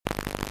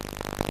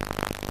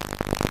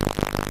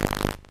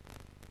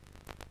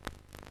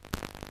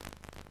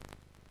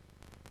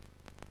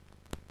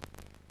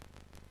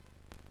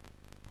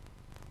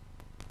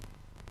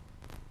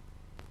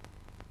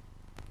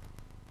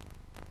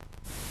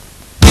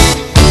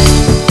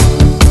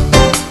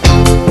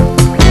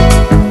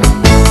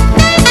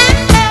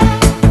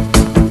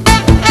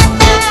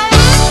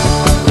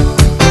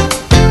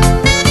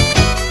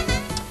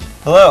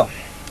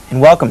and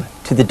welcome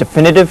to the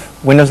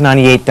definitive Windows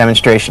 98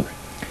 demonstration.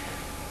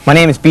 My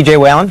name is BJ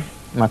Whalen,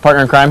 and my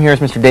partner in crime here is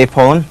Mr. Dave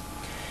Poland,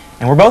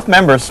 and we're both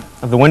members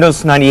of the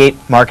Windows 98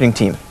 marketing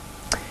team.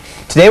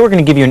 Today we're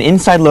going to give you an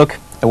inside look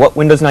at what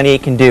Windows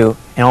 98 can do,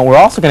 and we're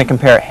also going to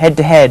compare it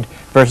head-to-head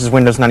versus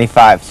Windows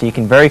 95, so you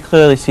can very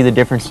clearly see the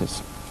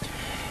differences.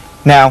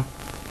 Now,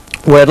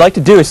 what I'd like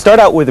to do is start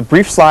out with a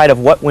brief slide of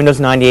what Windows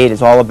 98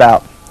 is all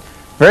about.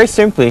 Very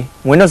simply,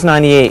 Windows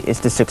 98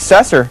 is the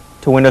successor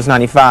to Windows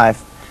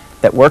 95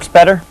 that works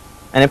better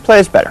and it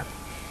plays better.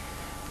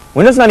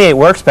 Windows 98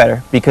 works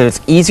better because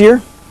it's easier,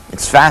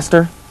 it's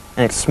faster,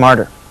 and it's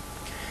smarter.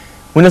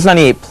 Windows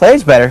 98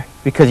 plays better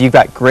because you've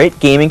got great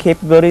gaming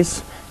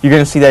capabilities. You're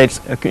going to see that it's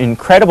an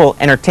incredible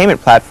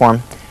entertainment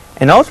platform,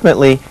 and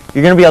ultimately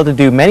you're going to be able to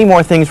do many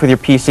more things with your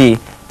PC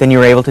than you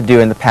were able to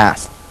do in the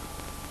past.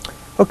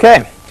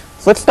 Okay,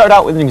 so let's start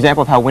out with an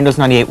example of how Windows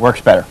 98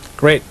 works better.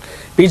 Great.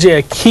 BJ,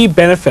 a key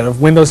benefit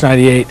of Windows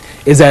 98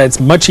 is that it's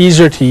much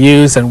easier to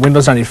use than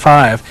Windows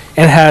 95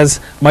 and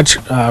has much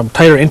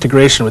tighter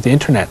integration with the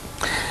internet.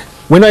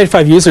 Windows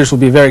 95 users will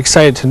be very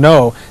excited to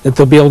know that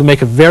they'll be able to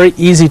make a very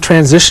easy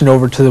transition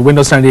over to the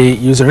Windows 98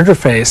 user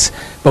interface,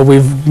 but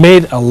we've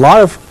made a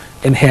lot of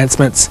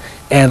enhancements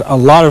and a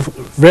lot of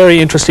very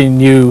interesting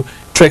new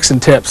tricks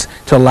and tips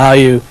to allow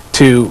you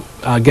to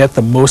get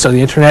the most out of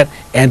the internet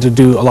and to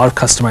do a lot of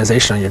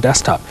customization on your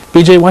desktop.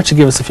 BJ, why don't you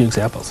give us a few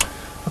examples?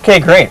 Okay,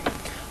 great.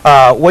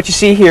 What you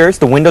see here is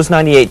the Windows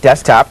 98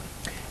 desktop,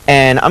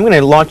 and I'm going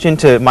to launch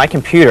into my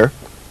computer,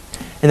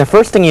 and the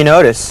first thing you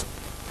notice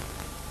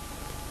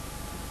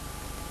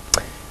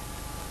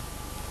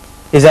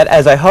is that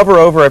as I hover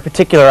over a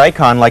particular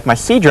icon like my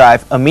C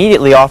drive,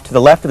 immediately off to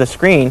the left of the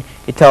screen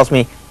it tells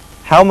me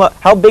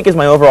how big is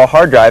my overall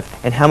hard drive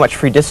and how much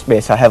free disk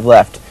space I have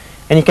left.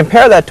 And you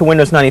compare that to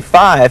Windows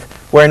 95,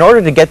 where in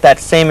order to get that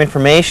same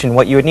information,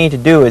 what you would need to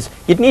do is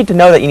you'd need to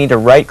know that you need to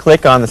right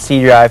click on the C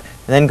drive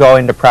and then go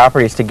into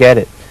properties to get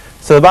it.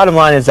 So the bottom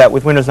line is that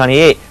with Windows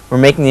 98 we're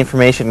making the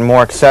information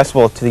more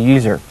accessible to the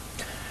user.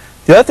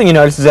 The other thing you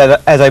notice is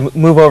that as I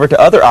move over to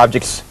other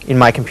objects in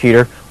my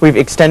computer, we've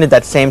extended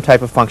that same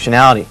type of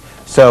functionality.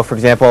 So for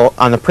example,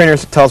 on the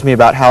printers it tells me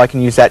about how I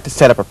can use that to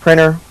set up a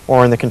printer,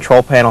 or in the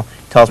control panel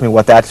it tells me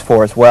what that's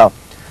for as well.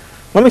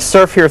 Let me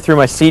surf here through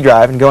my C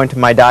drive and go into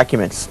my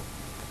documents.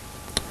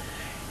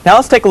 Now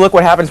let's take a look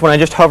what happens when I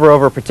just hover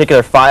over a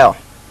particular file.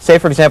 Say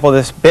for example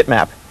this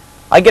bitmap.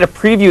 I get a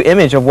preview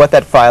image of what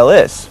that file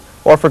is.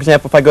 Or for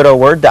example if I go to a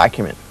Word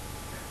document,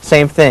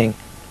 same thing.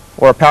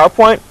 Or a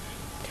PowerPoint.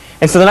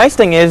 And so the nice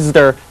thing is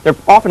there are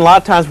often a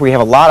lot of times where you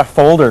have a lot of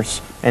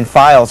folders and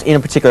files in a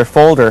particular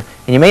folder,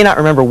 and you may not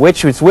remember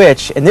which is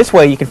which, and this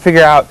way you can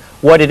figure out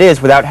what it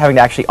is without having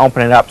to actually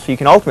open it up, so you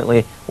can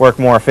ultimately work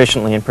more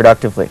efficiently and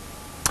productively.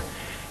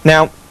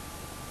 Now,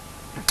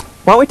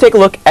 why don't we take a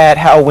look at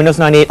how Windows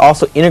 98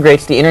 also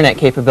integrates the internet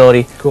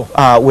capability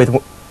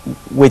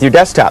with your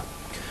desktop.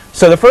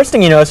 So the first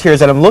thing you notice here is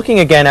that I'm looking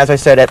again, as I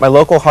said, at my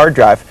local hard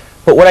drive,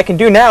 but what I can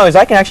do now is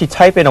I can actually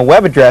type in a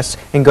web address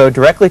and go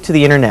directly to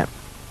the internet.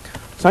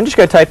 So I'm just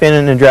going to type in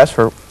an address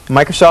for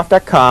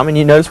Microsoft.com, and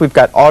you notice we've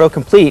got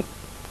autocomplete,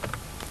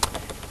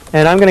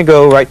 and I'm going to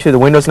go right to the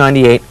Windows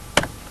 98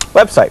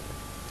 website.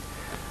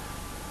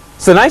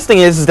 So the nice thing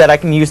is that I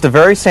can use the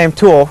very same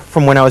tool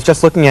from when I was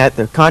just looking at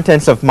the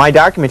contents of my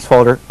documents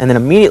folder, and then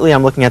immediately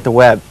I'm looking at the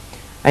web.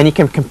 And you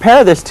can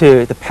compare this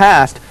to the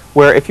past,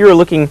 where if you were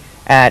looking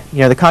at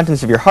the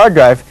contents of your hard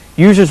drive,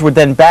 users would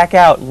then back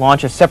out and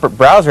launch a separate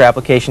browser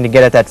application to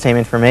get at that same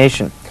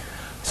information.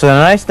 So the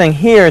nice thing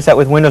here is that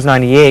with Windows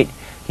 98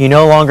 you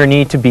no longer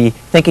need to be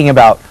thinking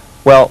about,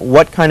 well,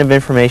 what kind of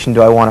information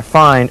do I want to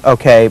find?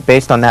 Okay,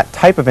 based on that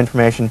type of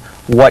information,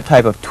 what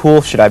type of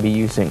tool should I be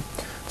using?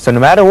 So no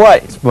matter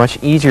what, it's much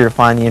easier to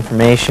find the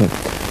information.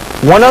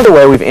 One other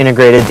way we've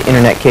integrated the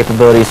internet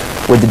capabilities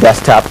with the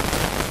desktop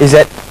is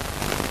that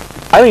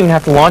I don't even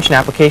have to launch an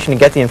application to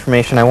get the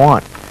information I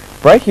want.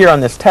 Right here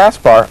on this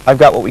taskbar, I've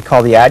got what we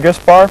call the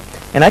address bar,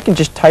 and I can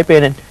just type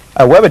in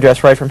a web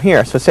address right from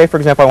here. So say, for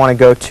example, I want to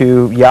go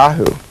to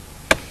Yahoo.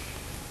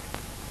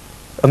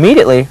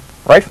 Immediately,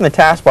 right from the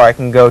taskbar, I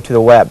can go to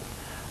the web.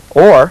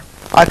 Or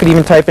I could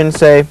even type in,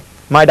 say,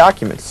 My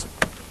Documents.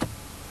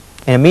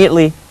 And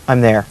immediately,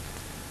 I'm there.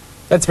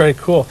 That's very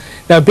cool.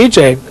 Now,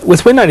 BJ,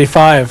 with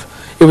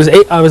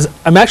Win95,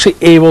 I'm actually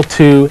able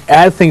to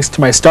add things to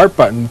my Start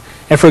button.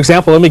 And for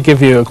example, let me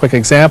give you a quick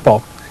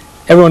example.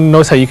 Everyone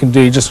knows how you can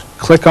do. You just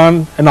click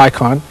on an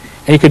icon,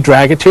 and you could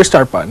drag it to your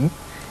Start button,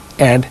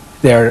 and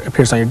there it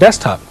appears on your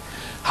desktop.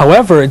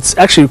 However, it's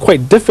actually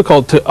quite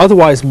difficult to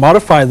otherwise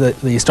modify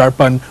the Start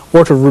button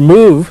or to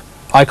remove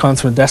icons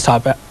from the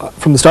desktop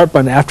from the Start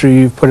button after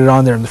you've put it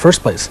on there in the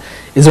first place.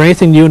 Is there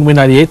anything new in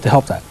Win98 to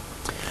help that?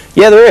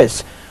 Yeah, there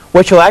is.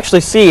 What you'll actually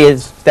see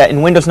is that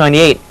in Windows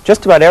 98,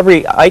 just about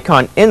every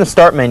icon in the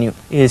Start menu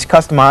is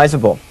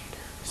customizable.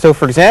 So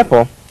for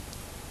example,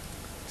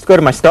 let's go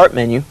to my Start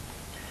menu,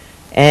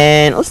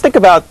 and let's think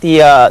about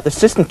the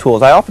system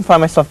tools. I often find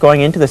myself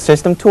going into the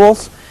system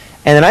tools,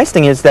 and the nice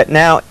thing is that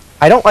now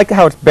I don't like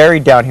how it's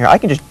buried down here. I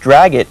can just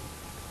drag it,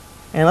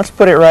 and let's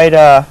put it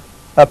right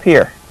up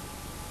here.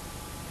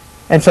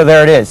 And so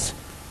there it is.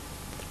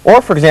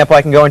 Or, for example,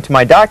 I can go into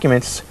my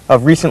documents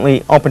of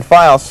recently opened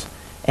files,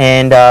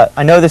 and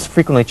I know this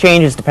frequently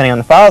changes depending on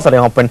the files that I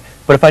open,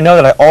 but if I know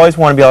that I always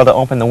want to be able to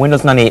open the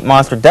Windows 98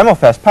 Monster Demo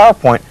Fest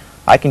PowerPoint,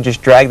 I can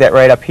just drag that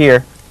right up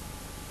here,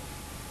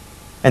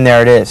 and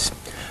there it is.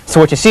 So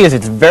what you see is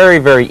it's very,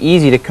 very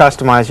easy to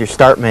customize your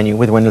Start menu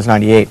with Windows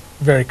 98.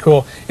 Very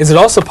cool. Is it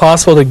also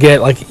possible to get,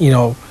 like,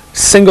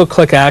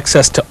 single-click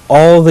access to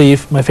all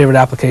my favorite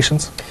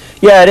applications?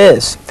 Yeah, it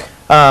is.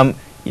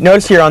 You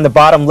notice here on the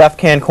bottom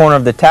left-hand corner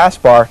of the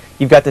taskbar,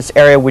 you've got this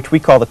area which we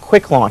call the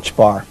Quick Launch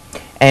bar.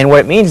 And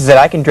what it means is that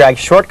I can drag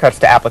shortcuts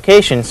to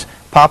applications,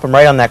 pop them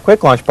right on that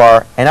Quick Launch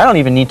bar, and I don't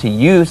even need to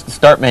use the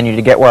Start menu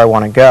to get where I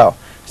want to go.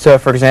 So,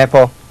 for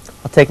example,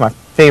 I'll take my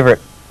favorite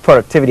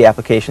productivity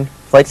application,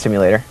 Flight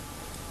Simulator,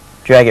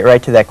 drag it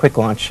right to that Quick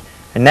Launch,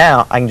 and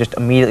now I can just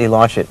immediately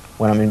launch it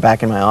when I'm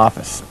back in my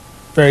office.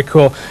 Very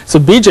cool. So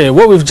BJ,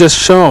 what we've just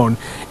shown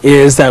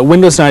is that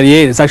Windows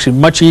 98 is actually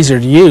much easier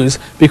to use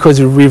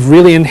because we've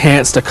really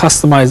enhanced the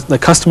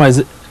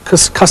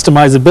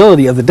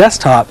customizability of the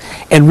desktop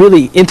and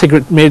really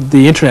made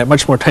the internet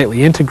much more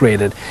tightly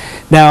integrated.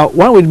 Now,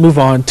 why don't we move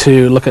on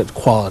to look at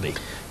quality?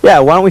 Yeah,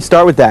 why don't we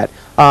start with that?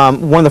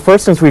 One of the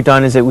first things we've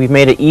done is that we've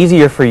made it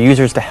easier for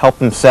users to help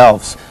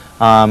themselves,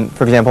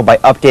 for example, by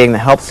updating the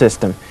help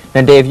system.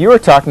 Now, Dave, you were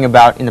talking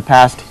about in the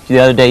past, the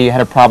other day, you had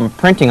a problem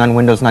printing on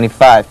Windows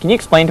 95. Can you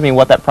explain to me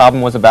what that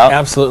problem was about?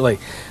 Absolutely.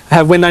 I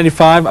have Win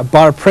 95, I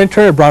bought a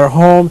printer, I brought it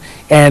home,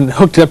 and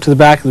hooked it up to the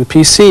back of the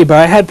PC, but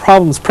I had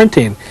problems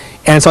printing.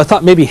 And so I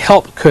thought maybe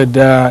help could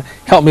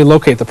help me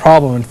locate the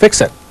problem and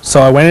fix it.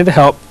 So I went into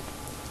help,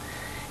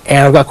 and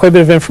I've got quite a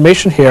bit of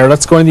information here.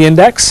 Let's go in the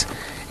index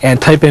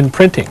and type in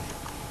printing.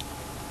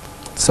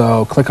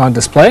 So click on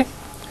display.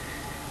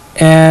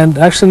 And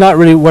actually not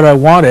really what I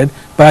wanted,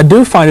 but I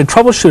do find a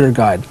troubleshooter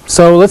guide.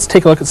 So let's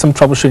take a look at some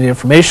troubleshooting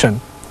information.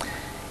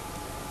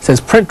 It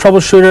says print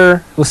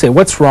troubleshooter. We'll say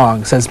what's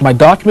wrong. It says my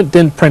document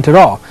didn't print at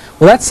all.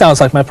 Well, that sounds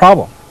like my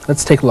problem.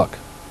 Let's take a look.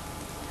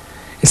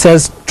 It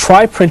says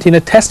try printing a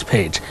test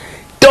page.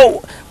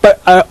 But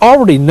I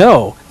already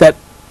know that,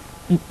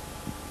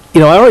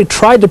 I already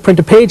tried to print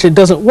a page, it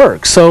doesn't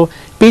work. So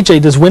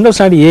BJ, does Windows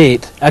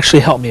 98 actually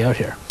help me out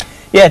here?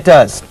 Yeah, it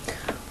does.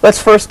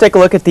 Let's first take a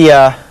look at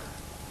the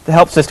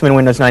help system in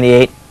Windows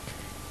 98.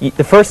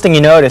 The first thing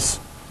you notice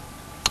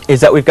is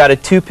that we've got a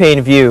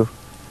two-pane view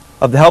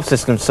of the help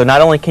system. So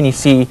not only can you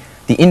see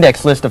the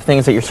index list of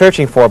things that you're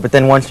searching for, but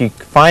then once you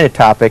find a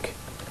topic,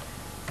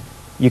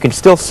 you can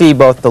still see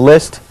both the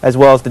list as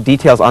well as the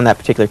details on that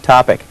particular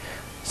topic.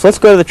 So let's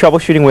go to the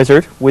Troubleshooting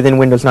Wizard within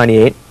Windows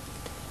 98.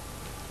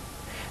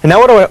 And now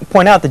what I want to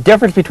point out, the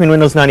difference between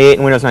Windows 98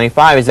 and Windows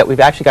 95 is that we've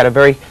actually got a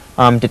very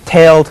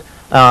detailed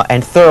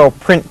and thorough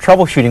print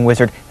troubleshooting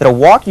wizard that will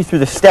walk you through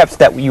the steps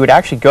that you would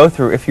actually go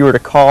through if you were to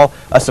call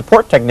a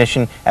support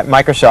technician at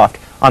Microsoft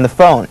on the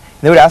phone.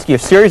 And they would ask you a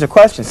series of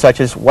questions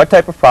such as, what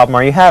type of problem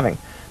are you having?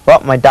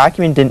 Well, my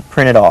document didn't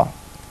print at all.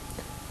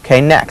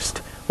 Okay,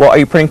 next. Well, are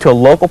you printing to a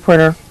local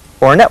printer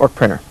or a network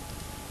printer?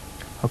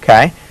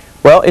 Okay.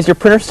 Well, is your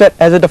printer set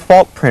as a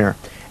default printer?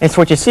 And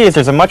so what you see is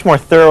there's a much more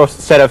thorough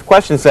set of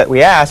questions that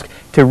we ask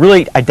to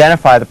really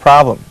identify the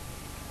problem.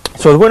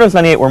 So with Windows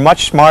 98, we're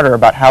much smarter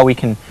about how we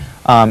can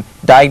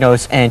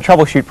diagnose and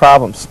troubleshoot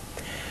problems.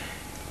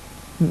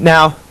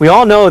 Now, we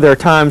all know there are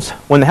times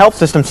when the help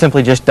system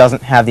simply just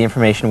doesn't have the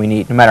information we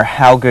need, no matter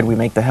how good we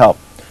make the help.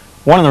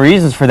 One of the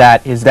reasons for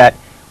that is that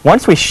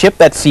once we ship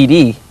that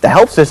CD, the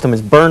help system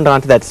is burned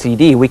onto that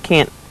CD. We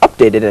can't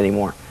update it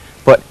anymore.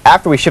 But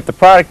after we ship the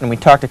product and we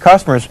talk to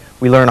customers,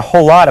 we learn a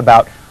whole lot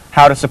about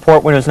how to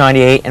support Windows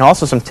 98 and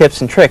also some tips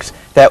and tricks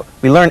that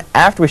we learn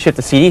after we ship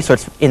the CD. So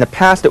in the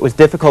past, it was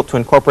difficult to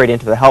incorporate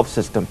into the help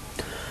system.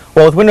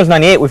 Well, with Windows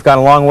 98, we've gone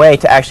a long way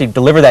to actually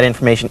deliver that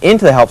information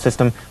into the help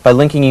system by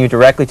linking you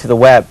directly to the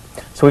web.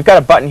 So we've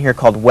got a button here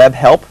called Web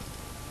Help.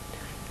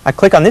 I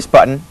click on this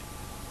button,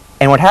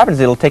 and what happens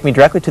is it'll take me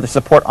directly to the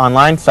support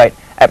online site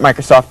at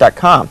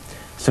Microsoft.com.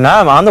 So now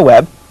I'm on the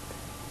web,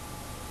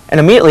 and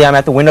immediately I'm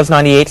at the Windows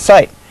 98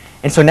 site.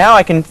 And so now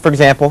I can, for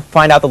example,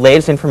 find out the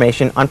latest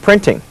information on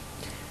printing.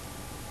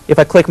 If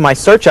I click my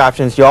search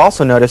options, you'll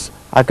also notice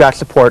I've got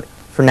support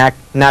for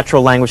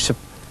natural language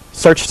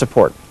search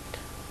support.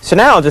 So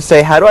now I'll just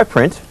say, how do I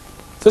print?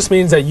 This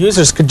means that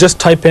users could just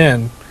type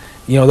in,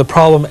 the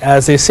problem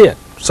as they see it.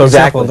 So exactly.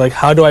 example, like,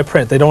 how do I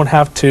print? They don't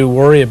have to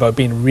worry about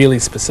being really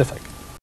specific.